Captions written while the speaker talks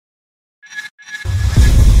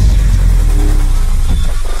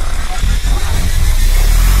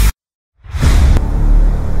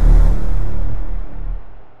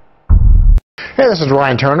Hey, this is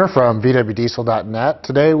Ryan Turner from bwdiesel.net.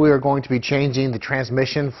 Today we are going to be changing the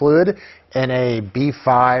transmission fluid in a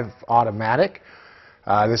B5 automatic.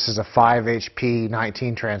 This is a 5 HP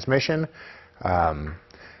 19 transmission.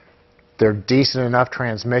 They're decent enough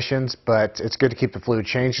transmissions, but it's good to keep the fluid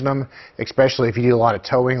changing them, especially if you do a lot of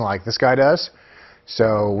towing like this guy does.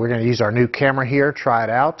 So we're going to use our new camera here, try it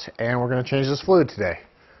out, and we're going to change this fluid today.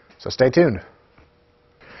 So stay tuned.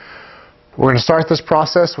 We're going to start this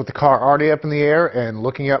process with the car already up in the air and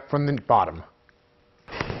looking up from the bottom.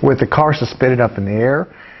 With the car suspended up in the air,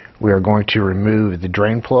 we are going to remove the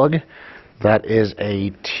drain plug. That is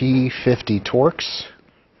a T50 Torx.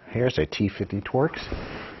 Here's a T50 Torx.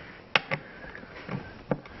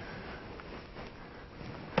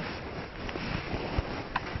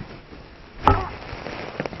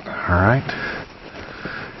 Alright.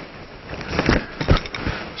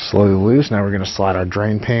 Slowly loose. Now we're going to slide our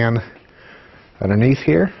drain pan underneath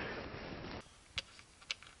here.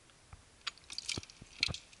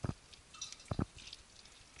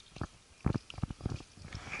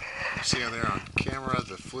 See how there on camera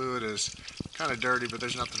the fluid is kind of dirty, but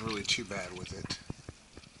there's nothing really too bad with it.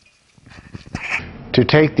 To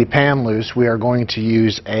take the pan loose, we are going to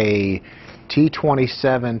use a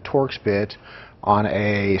T27 Torx bit on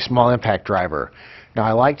a small impact driver. Now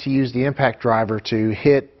I like to use the impact driver to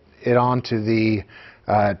hit it onto the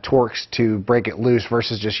Torx to break it loose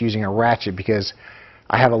versus just using a ratchet, because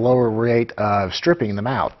I have a lower rate of stripping them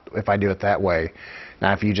out if I do it that way.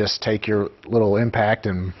 Now if you just take your little impact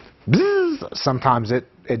and sometimes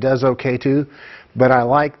it does okay too, but I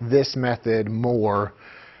like this method more.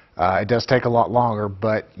 It does take a lot longer,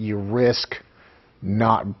 but you risk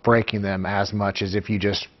not breaking them as much as if you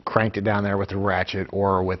just cranked it down there with a ratchet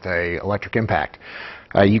or with a electric impact.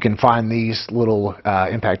 You can find these little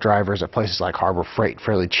impact drivers at places like Harbor Freight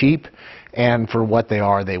fairly cheap, and for what they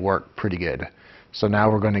are, they work pretty good. So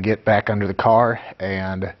now we're going to get back under the car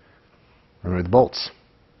and remove the bolts.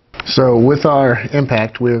 So with our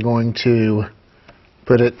impact, we're going to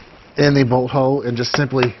put it in the bolt hole and just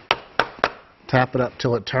simply tap it up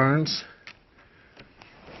till it turns.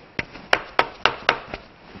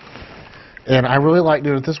 And I really like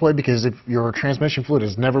doing it this way because if your transmission fluid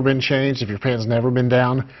has never been changed, if your pan's never been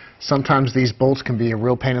down, sometimes these bolts can be a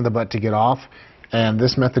real pain in the butt to get off, and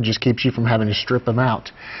this method just keeps you from having to strip them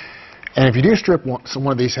out. And if you do strip one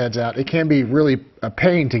of these heads out, it can be really a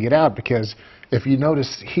pain to get out, because if you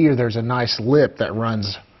notice here, there's a nice lip that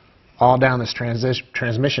runs all down this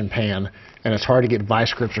transmission pan, and it's hard to get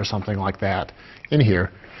vice grips or something like that in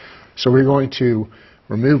here. So we're going to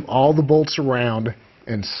remove all the bolts around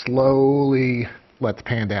and slowly let the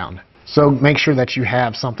pan down. So make sure that you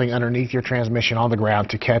have something underneath your transmission on the ground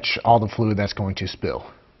to catch all the fluid that's going to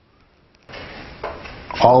spill.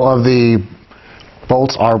 All of the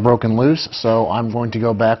bolts are broken loose, so I'm going to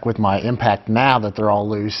go back with my impact now that they're all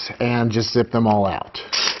loose and just zip them all out.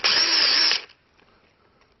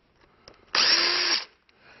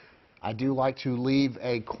 I do like to leave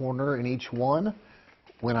a corner in each one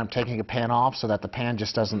when I'm taking a pan off, so that the pan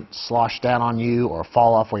just doesn't slosh down on you or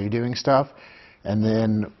fall off while you're doing stuff. And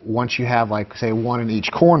then once you have, like, say, one in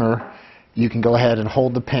each corner, you can go ahead and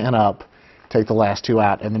hold the pan up, take the last two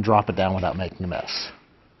out, and then drop it down without making a mess.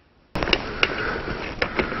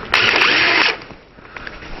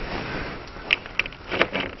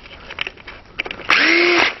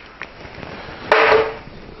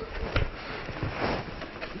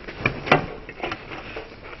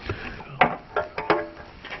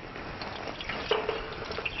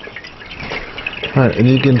 Right, and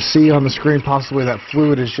you can see on the screen possibly that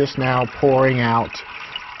fluid is just now pouring out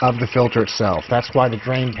of the filter itself. That's why the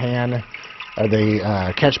drain pan, or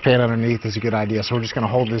the catch pan underneath, is a good idea. So we're just going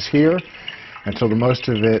to hold this here until the most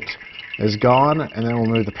of it is gone, and then we'll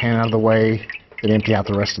move the pan out of the way and empty out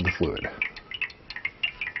the rest of the fluid.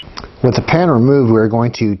 With the pan removed, we're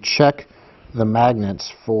going to check the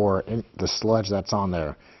magnets for the sludge that's on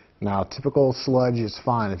there. Now, typical sludge is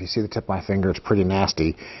fine. If you see the tip of my finger, it's pretty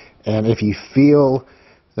nasty. And if you feel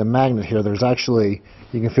the magnet here, there's actually,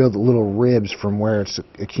 you can feel the little ribs from where it's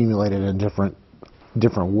accumulated in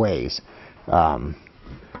different ways.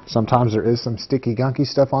 Sometimes there is some sticky, gunky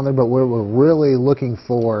stuff on there, but what we're really looking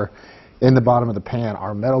for in the bottom of the pan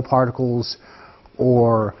are metal particles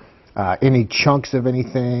or any chunks of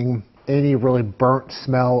anything, any really burnt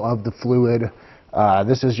smell of the fluid.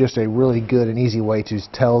 This is just a really good and easy way to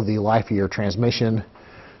tell the life of your transmission,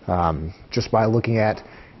 just by looking at,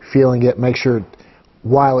 feeling it. Make sure,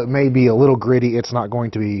 while it may be a little gritty, it's not going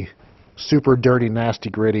to be super dirty, nasty,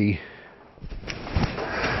 gritty.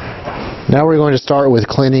 Now we're going to start with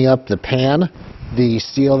cleaning up the pan. The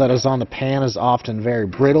steel that is on the pan is often very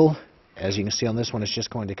brittle, As you can see on this one, it's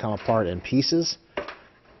just going to come apart in pieces.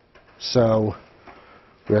 So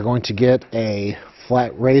we're going to get a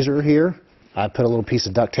flat razor here. I put a little piece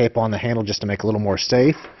of duct tape on the handle just to make it a little more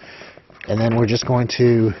safe. And then we're just going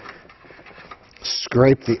to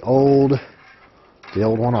scrape the old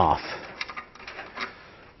one off.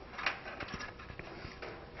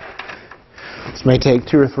 This may take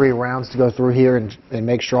 2 or 3 rounds to go through here and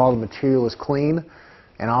make sure all the material is clean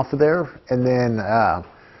and off of there. And then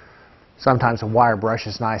sometimes a wire brush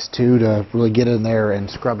is nice too to really get in there and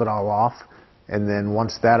scrub it all off. And then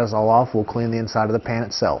once that is all off, we'll clean the inside of the pan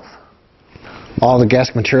itself. All the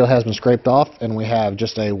gasket material has been scraped off, and we have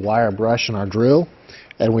just a wire brush and our drill.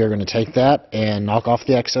 And we are going to take that and knock off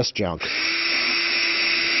the excess junk.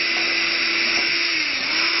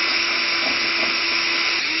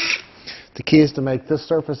 The key is to make this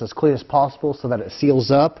surface as clean as possible so that it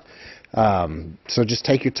seals up. So just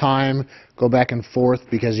take your time, go back and forth,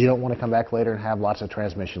 because you don't want to come back later and have lots of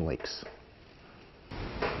transmission leaks.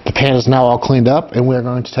 The pan is now all cleaned up, and we are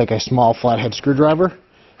going to take a small flathead screwdriver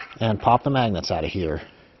and pop the magnets out of here.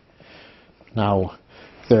 Now,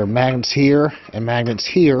 there are magnets here and magnets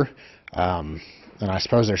here, and I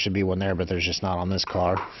suppose there should be one there, but there's just not on this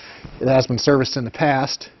car. It has been serviced in the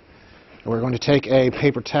past. And we're going to take a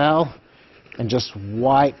paper towel and just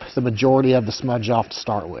wipe the majority of the smudge off to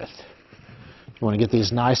start with. You want to get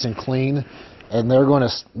these nice and clean, and they're going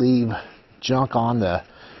to leave junk on the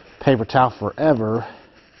paper towel forever,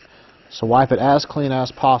 so wipe it as clean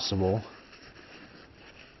as possible.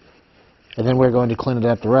 And then we're going to clean it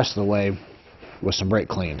up the rest of the way with some brake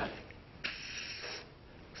clean.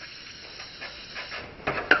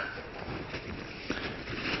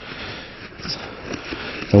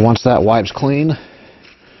 So once that wipe's clean,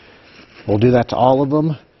 we'll do that to all of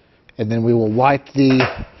them, and then we will wipe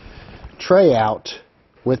the tray out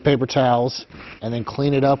with paper towels and then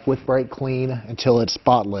clean it up with brake clean until it's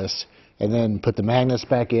spotless, and then put the magnets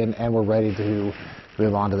back in, and we're ready to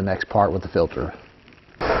move on to the next part with the filter.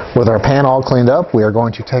 With our pan all cleaned up, we are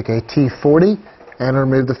going to take a T40 and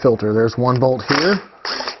remove the filter. There's one bolt here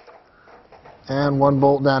and one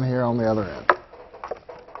bolt down here on the other end.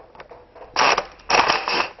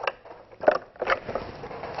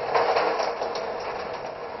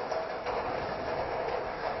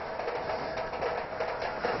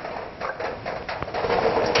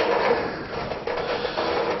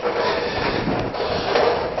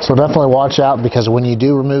 So definitely watch out, because when you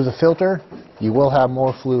do remove the filter, you will have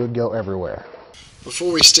more fluid go everywhere.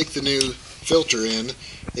 Before we stick the new filter in,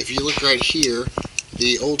 if you look right here,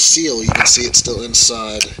 the old seal, you can see it's still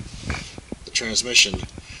inside the transmission.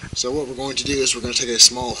 So what we're going to do is we're going to take a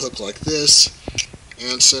small hook like this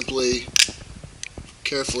and simply,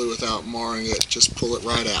 carefully without marring it, just pull it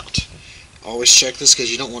right out. Always check this,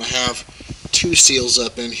 because you don't want to have 2 seals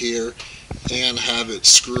up in here and have it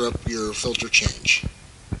screw up your filter change.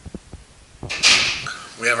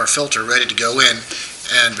 We have our filter ready to go in,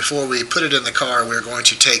 and before we put it in the car, we're going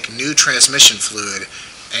to take new transmission fluid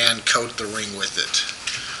and coat the ring with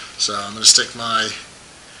it. So I'm going to stick my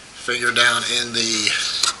finger down in the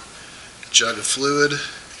jug of fluid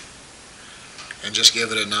and just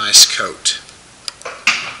give it a nice coat.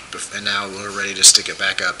 And now we're ready to stick it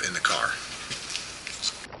back up in the car.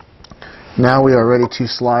 Now we are ready to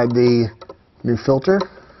slide the new filter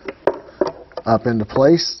up into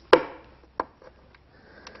place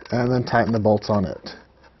and then tighten the bolts on it.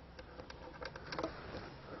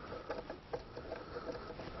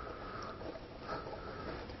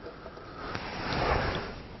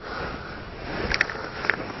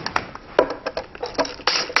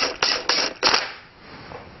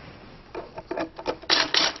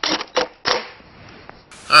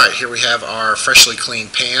 Alright, here we have our freshly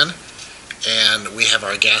cleaned pan, and we have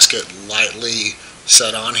our gasket lightly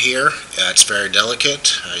set on here. It's very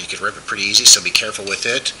delicate. You can rip it pretty easy, so be careful with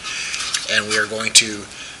it. And we are going to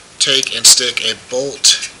take and stick a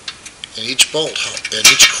bolt in each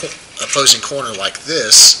opposing corner like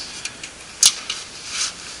this.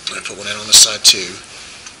 I'm going to put one in on this side too.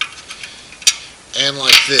 And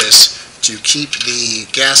like this, to keep the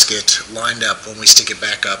gasket lined up when we stick it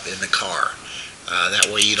back up in the car. That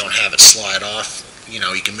way you don't have it slide off. You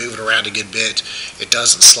know, you can move it around a good bit. It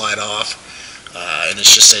doesn't slide off. And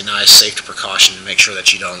it's just a nice safety precaution to make sure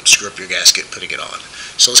that you don't screw up your gasket putting it on.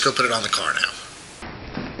 So let's go put it on the car now.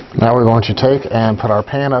 Now we're going to take and put our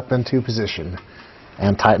pan up into position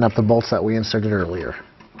and tighten up the bolts that we inserted earlier.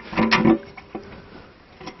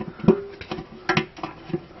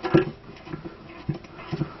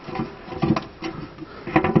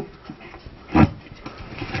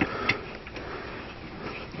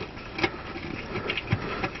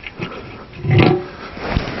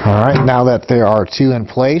 Alright, Now that there are two in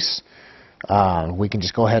place, we can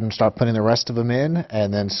just go ahead and start putting the rest of them in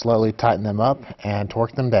and then slowly tighten them up and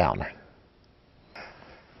torque them down.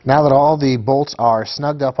 Now that all the bolts are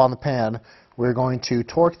snugged up on the pan, we're going to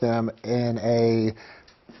torque them in a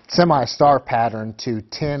semi-star pattern to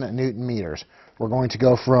 10 Newton meters. We're going to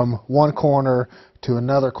go from one corner to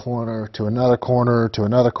another corner to another corner to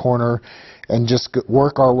another corner and just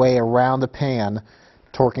work our way around the pan,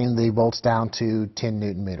 torquing the bolts down to 10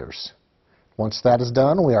 Newton meters. Once that is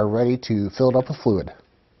done, we are ready to fill it up with fluid.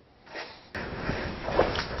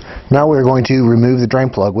 Now we're going to remove the drain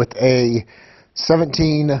plug with a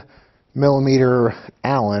 17 millimeter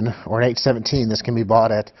Allen or an 817. This can be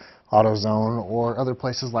bought at AutoZone or other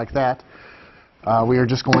places like that. We are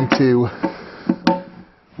just going to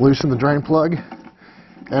loosen the drain plug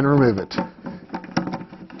and remove it.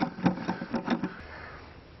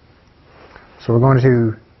 So we're going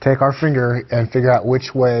to take our finger and figure out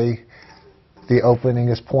which way the opening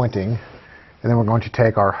is pointing, and then we're going to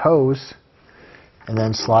take our hose and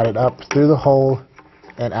then slide it up through the hole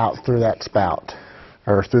and out through that spout,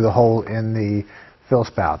 or through the hole in the fill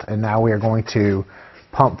spout. And now we are going to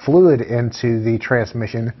pump fluid into the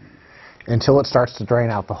transmission until it starts to drain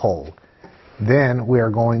out the hole. Then we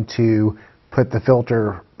are going to put the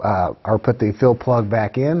filter or put the fill plug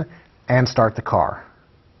back in and start the car.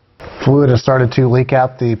 Fluid has started to leak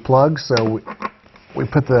out the plug, so we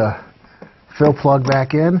put the fill plug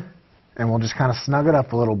back in and we'll just kind of snug it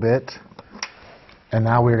up a little bit. And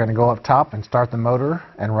now we're going to go up top and start the motor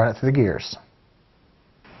and run it through the gears.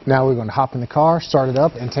 Now we're going to hop in the car, start it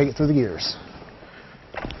up, and take it through the gears.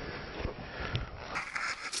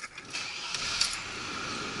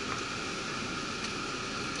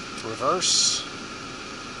 Reverse,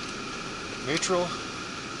 neutral,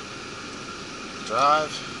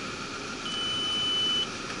 drive.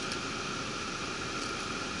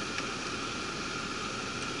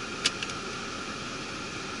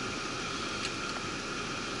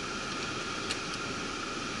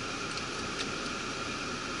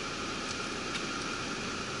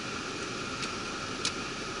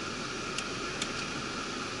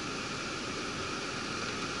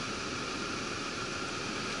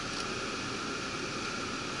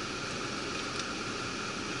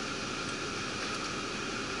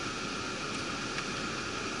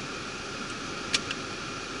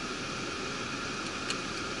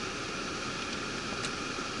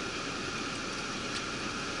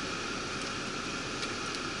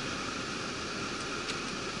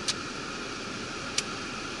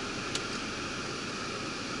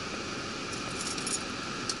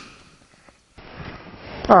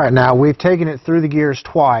 Alright, now we've taken it through the gears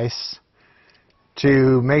twice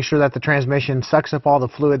to make sure that the transmission sucks up all the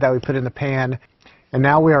fluid that we put in the pan, and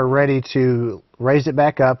now we are ready to raise it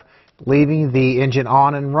back up, leaving the engine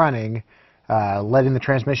on and running, letting the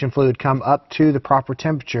transmission fluid come up to the proper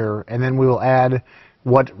temperature, and then we will add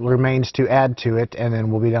what remains to add to it, and then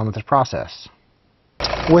we'll be done with this process.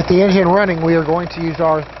 With the engine running, we are going to use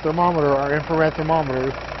our thermometer, our infrared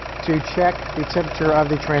thermometer, to check the temperature of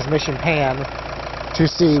the transmission pan to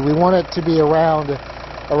see. We want it to be around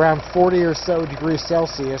 40 or so degrees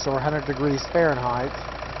Celsius or 100 degrees Fahrenheit.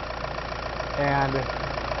 And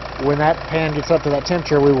when that pan gets up to that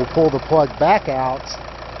temperature, we will pull the plug back out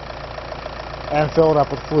and fill it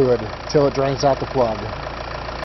up with fluid till it drains out the plug.